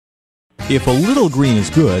If a little green is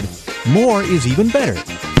good, more is even better.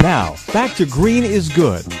 Now, back to Green is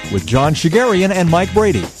Good with John Shigarian and Mike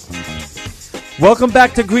Brady. Welcome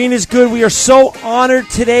back to Green is Good. We are so honored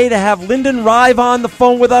today to have Lyndon Rive on the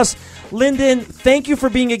phone with us. Lyndon, thank you for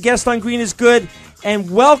being a guest on Green is Good, and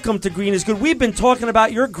welcome to Green is Good. We've been talking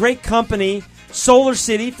about your great company, Solar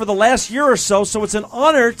City, for the last year or so it's an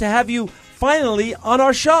honor to have you finally on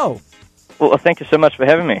our show. Well, thank you so much for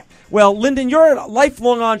having me. Well, Lyndon, you're a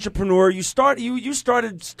lifelong entrepreneur. You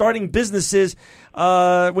started starting businesses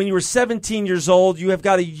when you were 17 years old. You have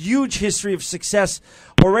got a huge history of success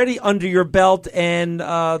already under your belt, and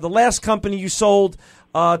the last company you sold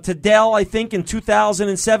to Dell, I think, in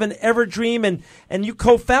 2007, Everdream, and you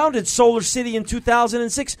co-founded Solar City in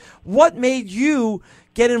 2006. What made you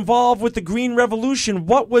get involved with the green revolution?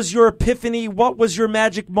 What was your epiphany? What was your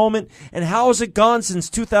magic moment? And how has it gone since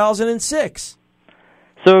 2006?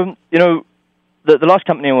 So, the last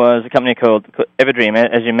company was a company called Everdream,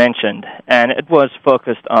 as you mentioned, and it was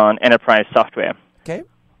focused on enterprise software. Okay.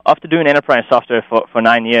 After doing enterprise software for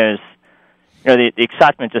 9 years, the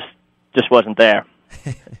excitement just wasn't there.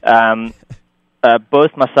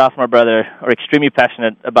 Both myself and my brother are extremely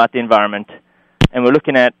passionate about the environment, and we're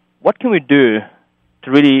looking at what can we do to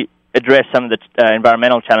really address some of the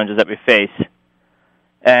environmental challenges that we face.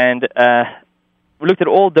 And we looked at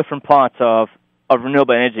all different parts of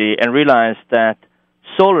renewable energy and realized that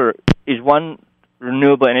solar is one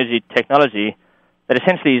renewable energy technology that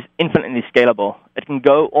essentially is infinitely scalable. It can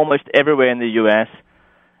go almost everywhere in the U.S.,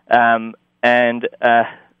 and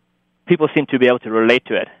people seem to be able to relate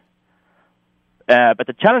to it. But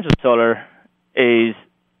the challenge of solar is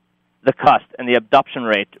the cost, and the adoption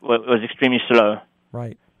rate was extremely slow.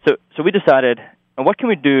 Right. So we decided, what can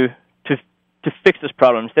we do to fix this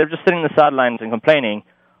problem? Instead of just sitting on the sidelines and complaining,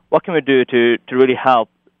 what can we do to really help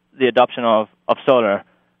the adoption of solar?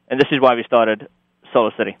 And this is why we started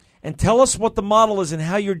Solar City. And tell us what the model is and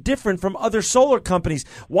how you're different from other solar companies.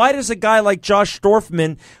 Why does a guy like Josh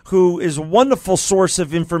Dorfman, who is a wonderful source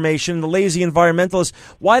of information, the lazy environmentalist,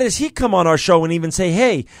 why does he come on our show and even say,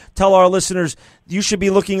 hey, tell our listeners you should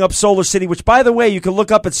be looking up Solar City, which, by the way, you can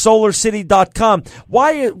look up at solarcity.com.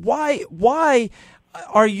 Why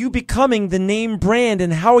are you becoming the name brand,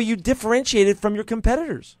 and how are you differentiated from your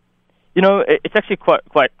competitors? It's actually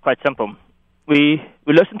quite simple. We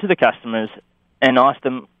listen to the customers and ask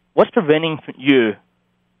them, what's preventing you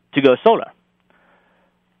to go solar?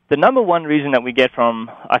 The number one reason that we get from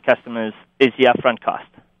our customers is the upfront cost.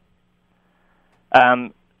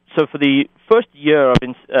 So for the first year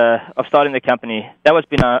of starting the company, that has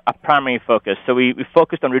been our primary focus. So we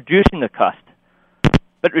focused on reducing the cost.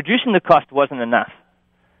 But reducing the cost wasn't enough.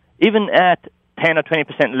 Even at 10 or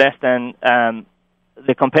 20% less than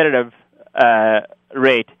the competitive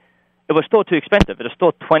rate, it was still too expensive. It was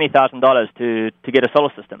still $20,000 to get a solar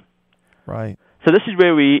system. Right. So this is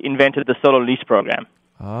where we invented the solar lease program.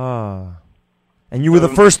 Ah. And you were the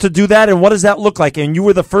first to do that, and what does that look like? And you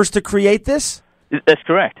were the first to create this? That's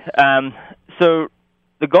correct. So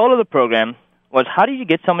the goal of the program was, how do you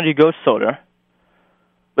get somebody to go solar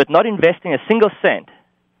but not investing a single cent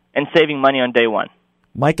and saving money on day one?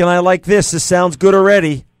 Mike and I like this. This sounds good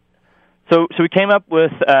already. So we came up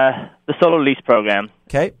with the solar lease program.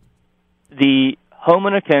 Okay. The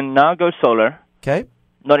homeowner can now go solar, okay,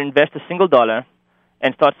 not invest a single dollar,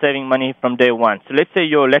 and start saving money from day one. So let's say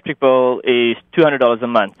your electric bill is $200 a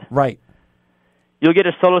month. Right. You'll get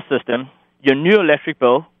a solar system. Your new electric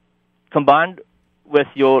bill, combined with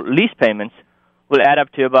your lease payments, will add up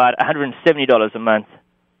to about $170 a month.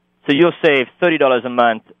 So you'll save $30 a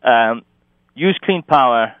month, use clean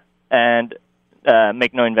power, and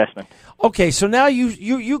make no investment. Okay, so now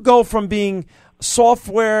you go from being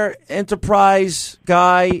software enterprise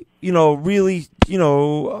guy, really,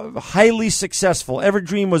 highly successful.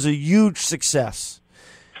 Everdream was a huge success.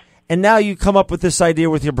 And now you come up with this idea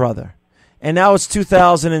with your brother. And now it's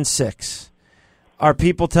 2006. Are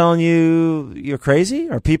people telling you you're crazy?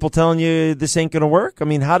 Are people telling you this ain't going to work? I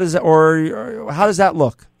mean, how does that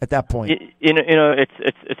look at that point?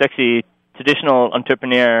 It's actually traditional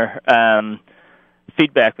entrepreneur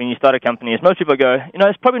feedback when you start a company. As most people go,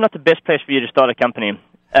 it's probably not the best place for you to start a company.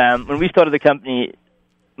 When we started the company,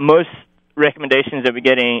 most recommendations that we're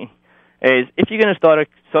getting is, if you're going to start a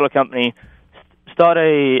solar company, start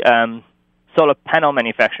a solar panel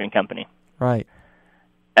manufacturing company. Right.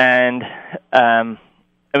 And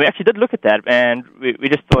we actually did look at that, and we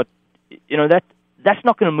just thought, that's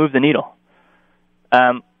not going to move the needle.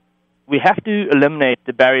 We have to eliminate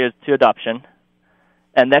the barriers to adoption,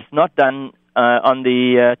 and that's not done on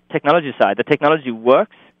the technology side. The technology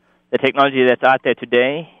works. The technology that's out there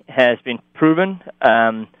today has been proven,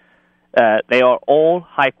 They are all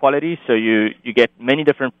high quality, so you get many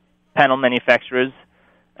different panel manufacturers,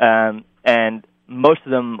 and most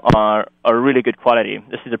of them are really good quality.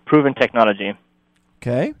 This is a proven technology.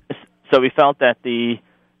 Okay. So we felt that the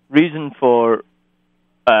reason for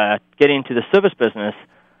getting into the service business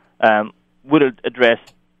would address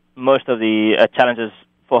most of the challenges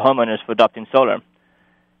for homeowners for adopting solar.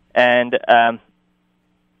 And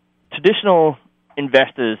traditional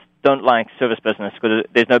investors don't like service business because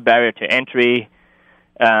there's no barrier to entry.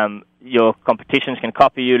 Your competitions can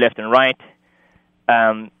copy you left and right.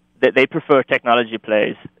 They prefer technology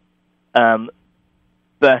plays.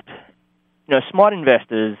 But smart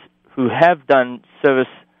investors who have done service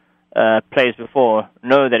plays before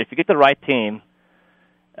know that if you get the right team,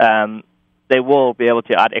 they will be able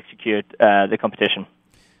to out-execute the competition.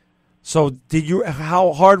 So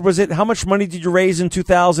how hard was it? How much money did you raise in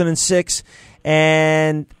 2006?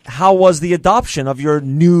 And how was the adoption of your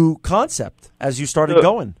new concept as you started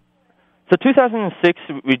going? So 2006,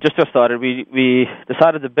 we just got started. We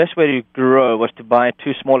decided the best way to grow was to buy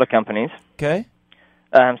two smaller companies. Okay.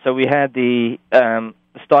 So we had the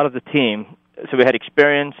start of the team. So we had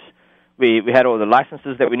experience. We had all the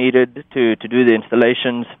licenses that we needed to do the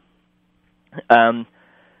installations.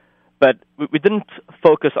 But we didn't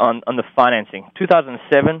focus on the financing.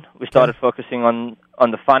 2007, we started focusing on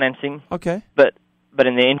the financing. Okay. But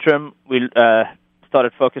in the interim, we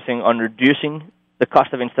started focusing on reducing the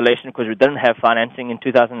cost of installation because we didn't have financing in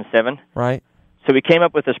 2007. Right. So we came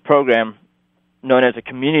up with this program known as a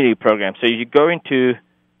community program. So you go into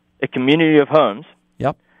a community of homes.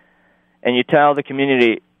 Yep. And you tell the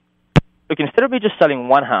community, look, instead of me just selling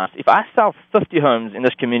one house, if I sell 50 homes in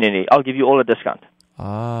this community, I'll give you all a discount.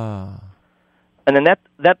 Ah. And then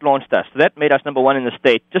that launched us. So that made us number one in the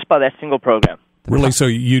state just by that single program. Really? So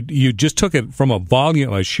you just took it from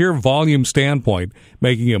a sheer volume standpoint,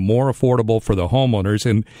 making it more affordable for the homeowners.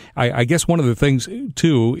 And I guess one of the things,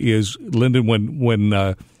 too, is, Lyndon,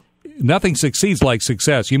 when nothing succeeds like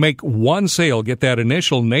success, you make one sale, get that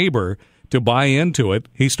initial neighbor to buy into it.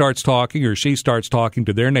 He starts talking or she starts talking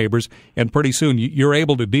to their neighbors, and pretty soon you're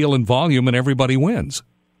able to deal in volume and everybody wins.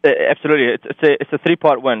 Absolutely. It's a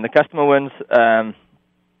three-part win. The customer wins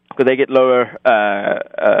because they get lower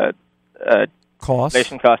cost,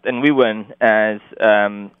 and we win as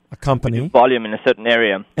a company volume in a certain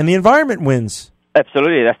area, and the environment wins.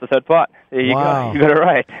 Absolutely, that's the third part. You got it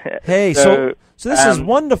right. Hey, so this is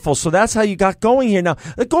wonderful. So that's how you got going here. Now,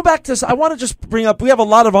 go back to this. I want to just bring up, we have a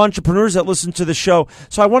lot of entrepreneurs that listen to the show,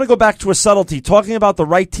 so I want to go back to a subtlety, talking about the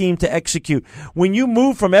right team to execute. When you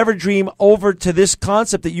moved from Everdream over to this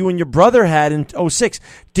concept that you and your brother had in 2006,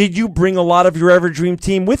 did you bring a lot of your Everdream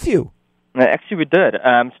team with you? Actually, we did.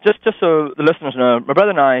 Just so the listeners know, my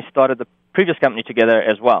brother and I started the previous company together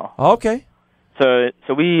as well. Okay. So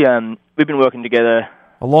we've been working together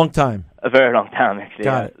a long time. A very long time, actually.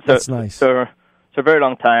 Got it. That's nice. So a very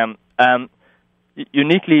long time.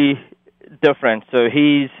 Uniquely different. So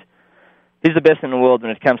he's the best in the world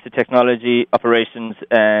when it comes to technology, operations,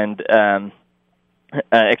 and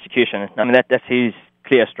execution. I mean that's his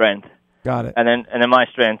clear strength. Got it. And then my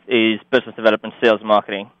strength is business development, sales, and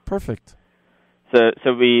marketing. Perfect.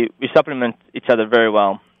 So we supplement each other very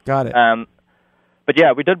well. Got it. But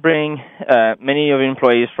yeah, we did bring many of the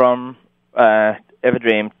employees from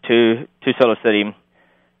Everdream to Solar City.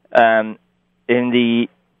 In the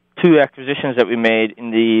two acquisitions that we made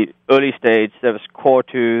in the early stage that was core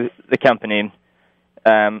to the company,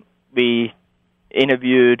 we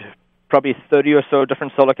interviewed probably 30 or so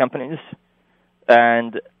different solar companies,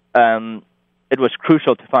 and it was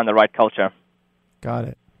crucial to find the right culture. Got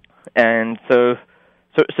it. And so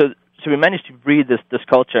we managed to breed this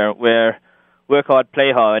culture where work hard,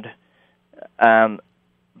 play hard,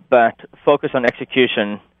 but focus on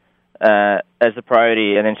execution as a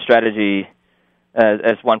priority, and then strategy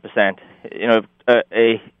as 1%. You know,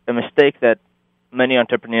 a mistake that many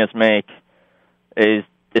entrepreneurs make is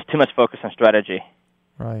there's too much focus on strategy.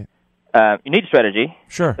 Right. You need strategy.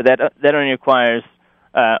 Sure. But that only requires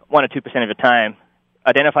 1 or 2% of your time.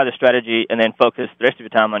 Identify the strategy and then focus the rest of your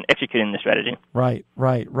time on executing the strategy. Right.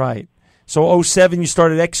 So 2007 you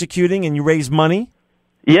started executing and you raised money?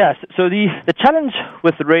 Yes. So the challenge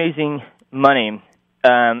with raising money,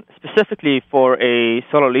 specifically for a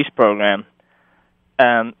solar lease program,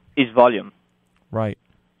 is volume. Right.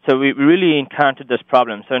 So we really encountered this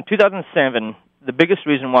problem. So in 2007, the biggest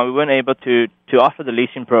reason why we weren't able to offer the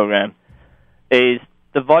leasing program is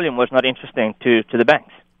the volume was not interesting to the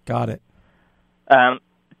banks. Got it.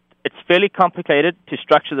 It's fairly complicated to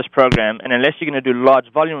structure this program, and unless you're going to do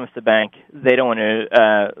large volume with the bank, they don't want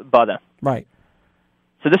to bother. Right.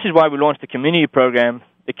 So this is why we launched the community program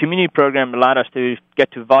the community program allowed us to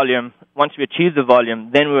get to volume. Once we achieved the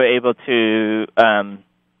volume, then we were able to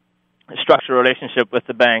structure a relationship with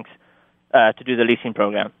the banks to do the leasing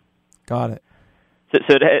program. Got it. So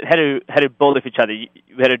it had to build with each other. We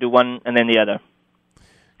had to do one and then the other.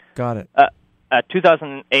 Got it.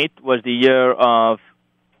 2008 was the year of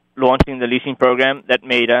launching the leasing program that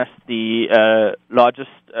made us the largest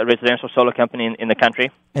residential solar company in the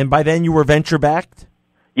country. And by then you were venture-backed?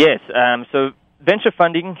 Yes. So venture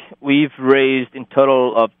funding, we've raised in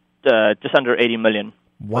total of just under $80 million.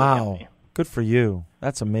 Wow. Good for you.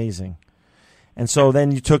 That's amazing. And so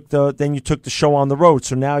then you took the show on the road.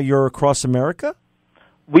 So now you're across America?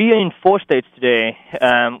 We are in 4 states today.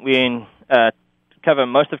 We cover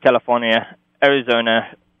most of California,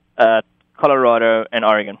 Arizona, Colorado, and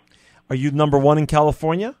Oregon. Are you number one in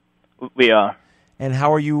California? We are. And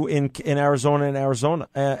how are you in Arizona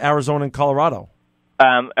and Colorado?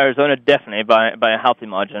 Arizona definitely by a healthy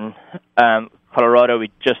margin. Colorado,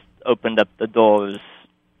 we just opened up the doors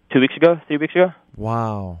 3 weeks ago.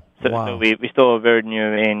 Wow. So we still are very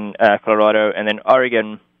new in Colorado, and then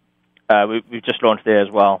Oregon, we've just launched there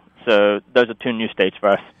as well. So those are 2 new states for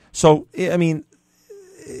us. So, I mean,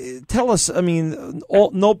 tell us,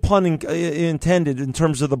 no pun intended in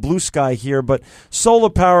terms of the blue sky here, but solar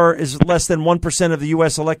power is less than 1% of the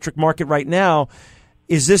U.S. electric market right now.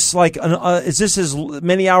 Is this is this as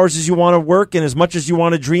many hours as you want to work and as much as you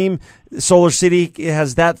want to dream? Solar City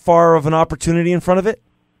has that far of an opportunity in front of it?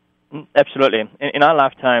 Absolutely. In our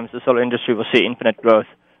lifetimes, the solar industry will see infinite growth.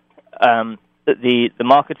 The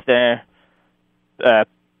market's there.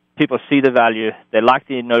 People see the value. They like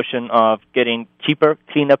the notion of getting cheaper,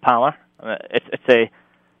 cleaner power. It's a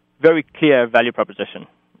very clear value proposition.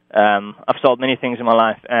 I've sold many things in my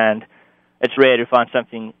life, and it's rare to find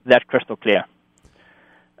something that crystal clear.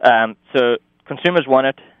 So consumers want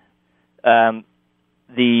it.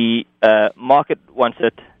 The market wants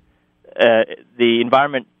it. The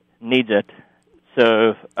environment needs it.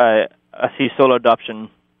 So I see solar adoption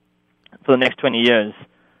for the next 20 years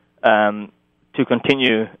to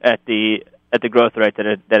continue at the growth rate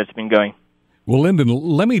that it's been going. Well, Lyndon,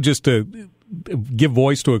 let me just give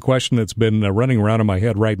voice to a question that's been running around in my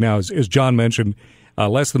head right now. As John mentioned,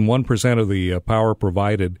 less than 1% of the power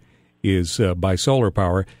provided is by solar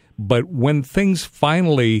power. But when things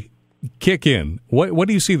finally kick in, what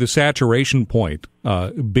do you see the saturation point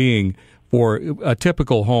being for a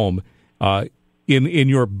typical home in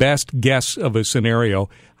your best guess of a scenario?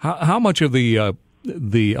 How much of the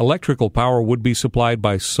electrical power would be supplied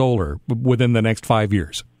by solar within the next 5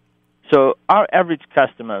 years? So our average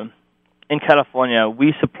customer in California,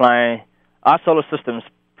 our solar systems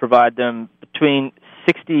provide them between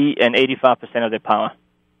 60 and 85% of their power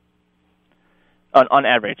on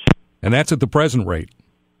average. And that's at the present rate?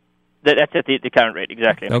 That's at the current rate,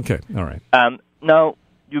 exactly. Okay, all right. Now,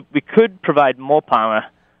 we could provide more power,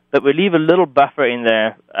 but we leave a little buffer in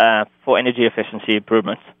there for energy efficiency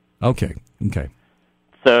improvements. Okay.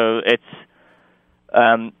 So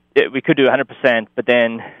we could do 100%, but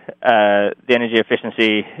then the energy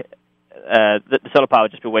efficiency, the solar power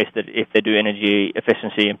would just be wasted if they do energy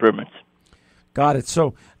efficiency improvements. Got it.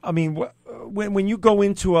 So, when you go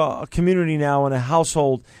into a community now in a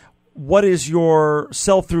household, what is your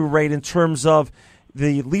sell-through rate in terms of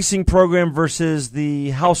the leasing program versus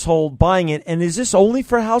the household buying it? And is this only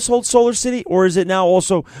for Household Solar City, or is it now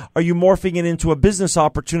also, are you morphing it into a business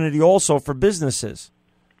opportunity also for businesses?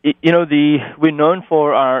 We're known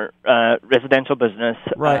for our residential business,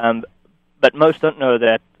 right? But most don't know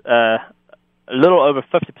that a little over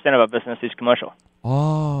 50% of our business is commercial.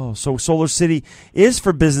 Oh, so Solar City is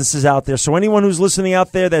for businesses out there. So anyone who's listening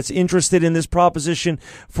out there that's interested in this proposition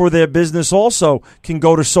for their business also can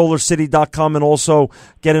go to solarcity.com and also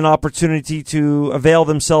get an opportunity to avail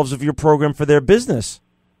themselves of your program for their business.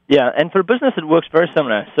 Yeah, and for a business it works very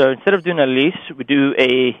similar. So instead of doing a lease, we do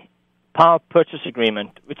a power purchase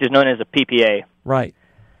agreement, which is known as a PPA. Right.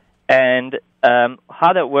 And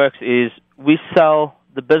how that works is we sell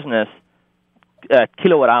the business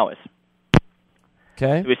kilowatt hours.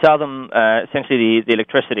 Okay. We sell them essentially the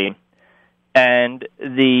electricity, and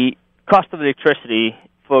the cost of electricity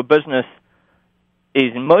for a business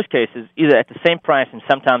is in most cases either at the same price and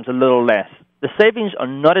sometimes a little less. The savings are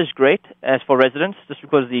not as great as for residents, just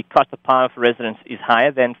because the cost of power for residents is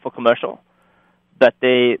higher than for commercial, but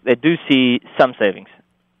they do see some savings.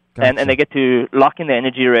 Gotcha. And they get to lock in their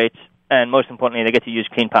energy rates, and most importantly, they get to use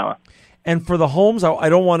clean power. And for the homes, I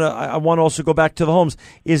want to also go back to the homes.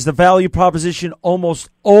 Is the value proposition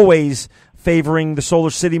almost always favoring the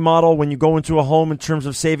Solar City model when you go into a home in terms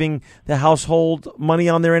of saving the household money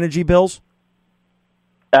on their energy bills?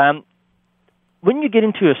 when you get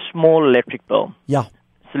into a small electric bill, Yeah.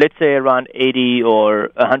 so let's say around $80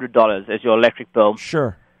 or $100 as your electric bill,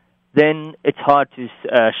 Sure. then it's hard to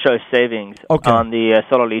show savings on the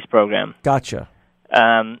solar lease program. Gotcha.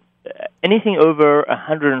 Anything over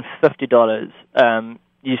 $150,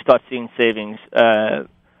 you start seeing savings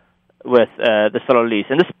with the solar lease.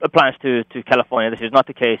 And this applies to California. This is not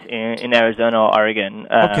the case in Arizona or Oregon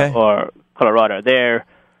or Colorado. Their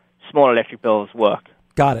small electric bills work.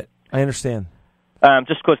 Got it. I understand.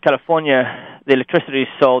 Just because California, the electricity is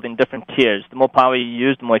sold in different tiers. The more power you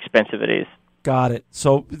use, the more expensive it is. Got it.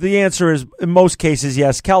 So the answer is, in most cases,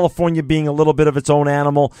 yes. California being a little bit of its own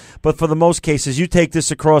animal, but for the most cases, you take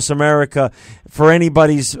this across America, for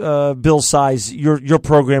anybody's bill size, your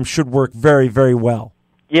program should work very, very well.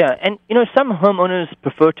 Yeah, and some homeowners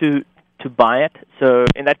prefer to buy it. So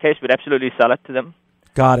in that case, we'd absolutely sell it to them.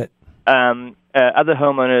 Got it. Other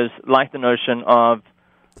homeowners like the notion of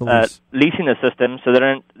leasing the system, so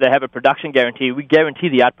they have a production guarantee. We guarantee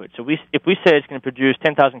the output. So if we say it's going to produce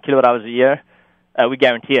 10,000 kilowatt hours a year, we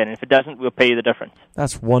guarantee it. And if it doesn't, we'll pay you the difference.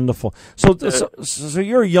 That's wonderful. So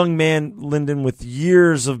you're a young man, Lyndon, with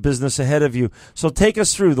years of business ahead of you. So take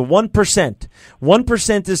us through the 1%.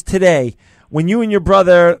 1% is today when you and your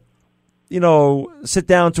brother, sit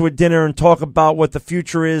down to a dinner and talk about what the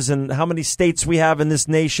future is and how many states we have in this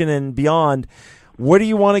nation and beyond. Where do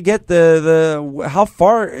you want to get how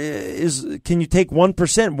far can you take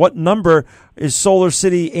 1%? What number is Solar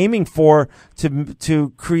City aiming for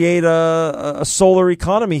to create a solar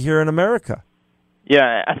economy here in America?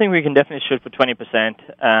 Yeah, I think we can definitely shoot for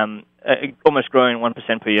 20%, almost growing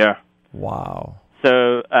 1% per year. Wow.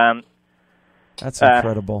 So that's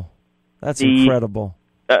incredible. That's incredible.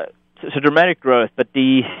 So dramatic growth, but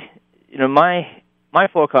my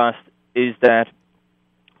forecast is that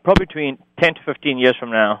probably between 10 to 15 years from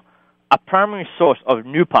now, our primary source of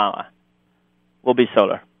new power will be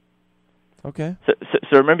solar. Okay.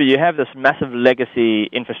 So remember, you have this massive legacy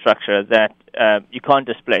infrastructure that you can't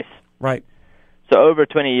displace. Right. So over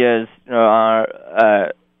 20 years, our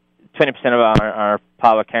 20% of our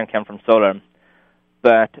power can come from solar.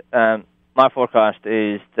 But my forecast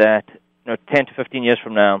is that 10 to 15 years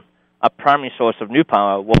from now, our primary source of new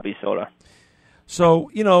power will be solar. So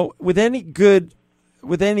with any good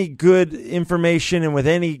information and with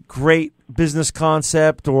any great business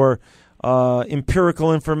concept or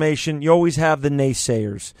empirical information, you always have the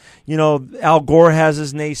naysayers. Al Gore has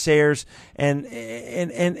his naysayers, and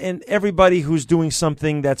everybody who's doing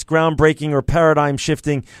something that's groundbreaking or paradigm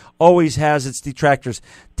shifting always has its detractors.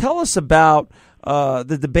 Tell us about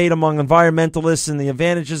the debate among environmentalists and the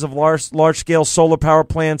advantages of large-scale solar power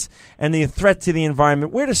plants and the threat to the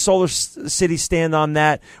environment. Where does Solar City stand on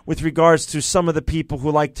that with regards to some of the people who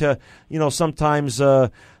like to, sometimes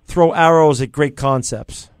throw arrows at great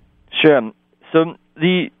concepts? Sure. So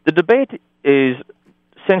the debate is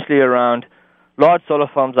essentially around large solar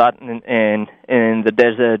farms out in the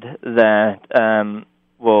desert that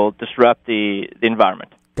will disrupt the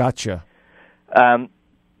environment. Gotcha.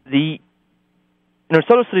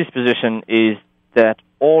 Solar City's position is that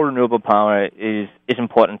all renewable power is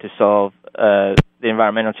important to solve the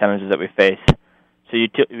environmental challenges that we face. So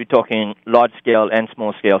you're talking large-scale and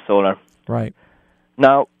small-scale solar. Right.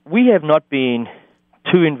 Now, we have not been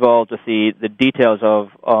too involved with the details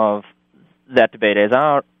of that debate, as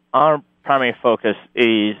our primary focus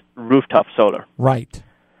is rooftop solar. Right.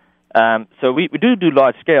 So we do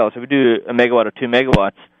large scale, so we do a megawatt or 2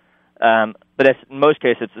 megawatts, but in most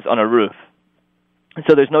cases it's on a roof.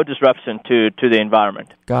 So there's no disruption to the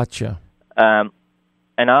environment. Gotcha. And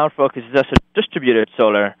our focus is just distributed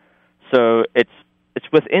solar, so it's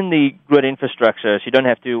within the grid infrastructure, so you don't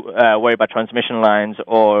have to worry about transmission lines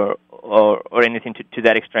or anything to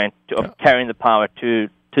that extent of carrying the power to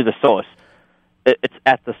the source. It's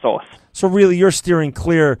at the source. So really, you're steering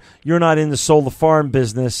clear. You're not in the solar farm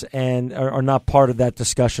business and are not part of that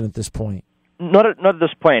discussion at this point. Not at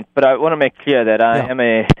this point, but I want to make clear that I am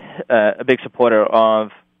a big supporter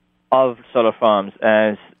of solar farms,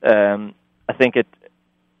 as I think it's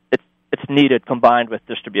needed combined with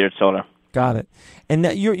distributed solar. Got it. And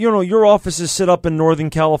your office is set up in Northern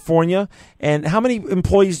California. And how many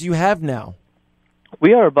employees do you have now?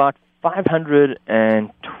 We are about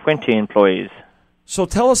 520 employees. So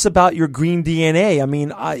tell us about your green DNA. I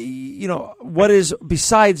mean, what is,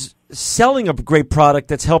 besides selling a great product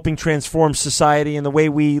that's helping transform society and the way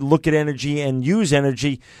we look at energy and use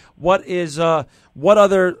energy, what are the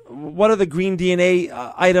green DNA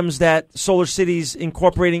items that Solar City's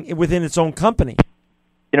incorporating within its own company?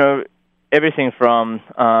 Everything from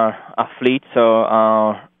our fleet. So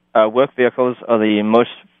our work vehicles are the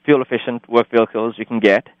most fuel-efficient work vehicles you can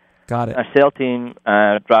get. Got it. Our sales team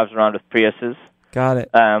drives around with Priuses. Got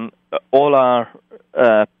it. All our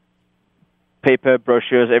paper,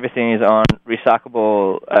 brochures, everything is on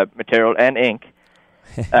recyclable material and ink.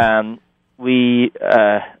 We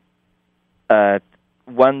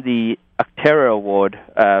won the Actera Award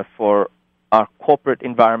for our corporate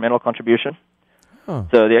environmental contribution. Huh.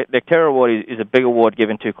 So the Actera Award is a big award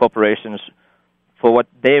given to corporations for what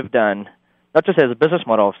they've done, not just as a business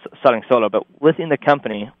model of selling solar, but within the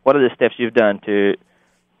company. What are the steps you've done to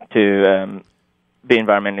be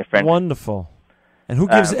environmentally friendly? Wonderful. And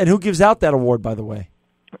who gives out that award, by the way?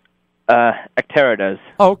 Actera does.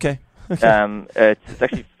 Oh, okay. It's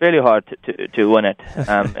actually fairly hard to win it,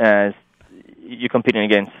 as you're competing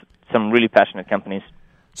against some really passionate companies.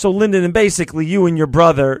 So, Lyndon, and basically you and your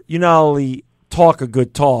brother, you not only talk a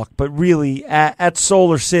good talk, but really at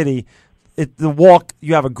Solar City,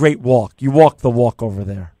 you have a great walk. You walk the walk over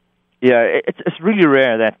there. Yeah, it's really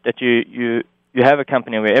rare that you have a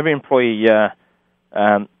company where every employee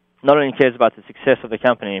not only cares about the success of the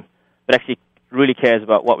company, but actually really cares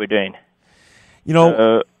about what we're doing. You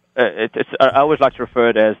know, I always like to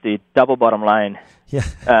refer to it as the double bottom line. Yeah.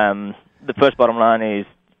 The first bottom line is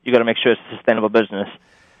you got to make sure it's a sustainable business,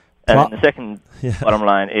 and then the second bottom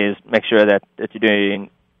line is make sure that you're doing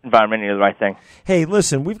environmentally the right thing. Hey,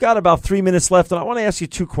 listen, we've got about 3 minutes left, and I want to ask you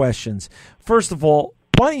two questions. First of all,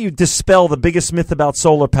 why don't you dispel the biggest myth about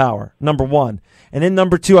solar power, number one? And then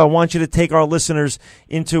number two, I want you to take our listeners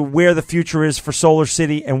into where the future is for Solar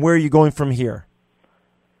City and where are you going from here?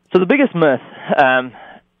 So the biggest myth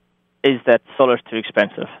is that solar is too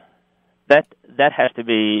expensive. That has to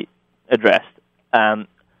be addressed.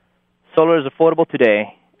 Solar is affordable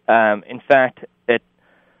today. In fact,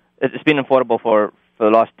 it's been affordable for the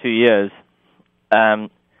last 2 years. You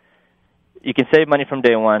can save money from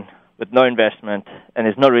day one with no investment, and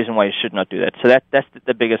there's no reason why you should not do that. So that's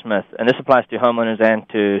the biggest myth, and this applies to homeowners and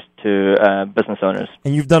to business owners.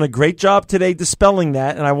 And you've done a great job today dispelling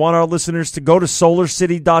that, and I want our listeners to go to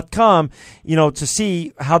solarcity.com, to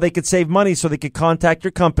see how they could save money so they could contact your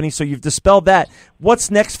company. So you've dispelled that. What's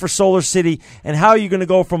next for Solar City, and how are you going to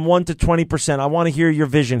go from 1% to 20%? I want to hear your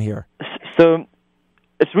vision here. So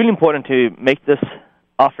it's really important to make this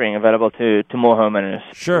offering available to more homeowners.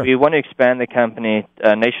 Sure. We want to expand the company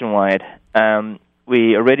nationwide.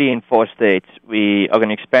 We already in 4 states. We are going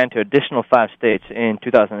to expand to additional 5 states in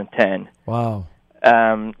 2010. Wow.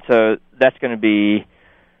 So that's going to be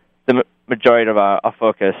the majority of our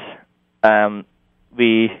focus.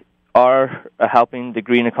 We are helping the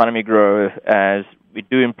green economy grow as we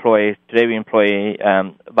do employ, today we employ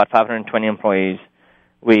about 520 employees.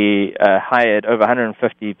 We hired over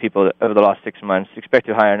 150 people over the last 6 months. Expect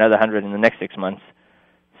to hire another 100 in the next 6 months.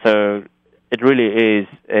 So it really is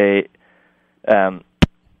a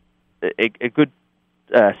good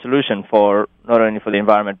solution for not only for the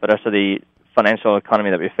environment but also the financial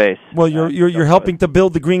economy that we face. Well, you're helping to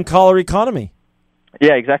build the green collar economy.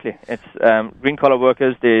 Yeah, exactly. It's green collar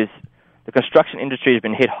workers. The construction industry has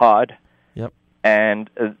been hit hard. Yep.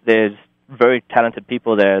 And there's very talented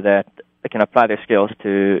people there that can apply their skills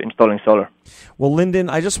to installing solar. Well, Lyndon,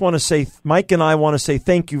 I just want to say, Mike and I want to say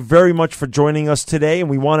thank you very much for joining us today. And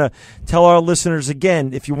we want to tell our listeners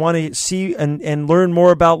again, if you want to see and learn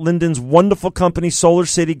more about Lyndon's wonderful company, Solar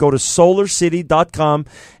City, go to solarcity.com,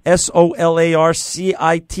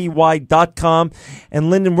 solarcity.com. And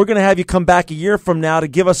Lyndon, we're going to have you come back a year from now to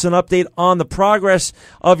give us an update on the progress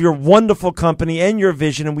of your wonderful company and your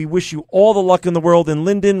vision. And we wish you all the luck in the world. And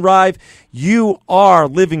Lyndon, Rive, you are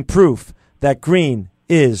living proof that green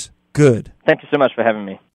is good. Thank you so much for having me.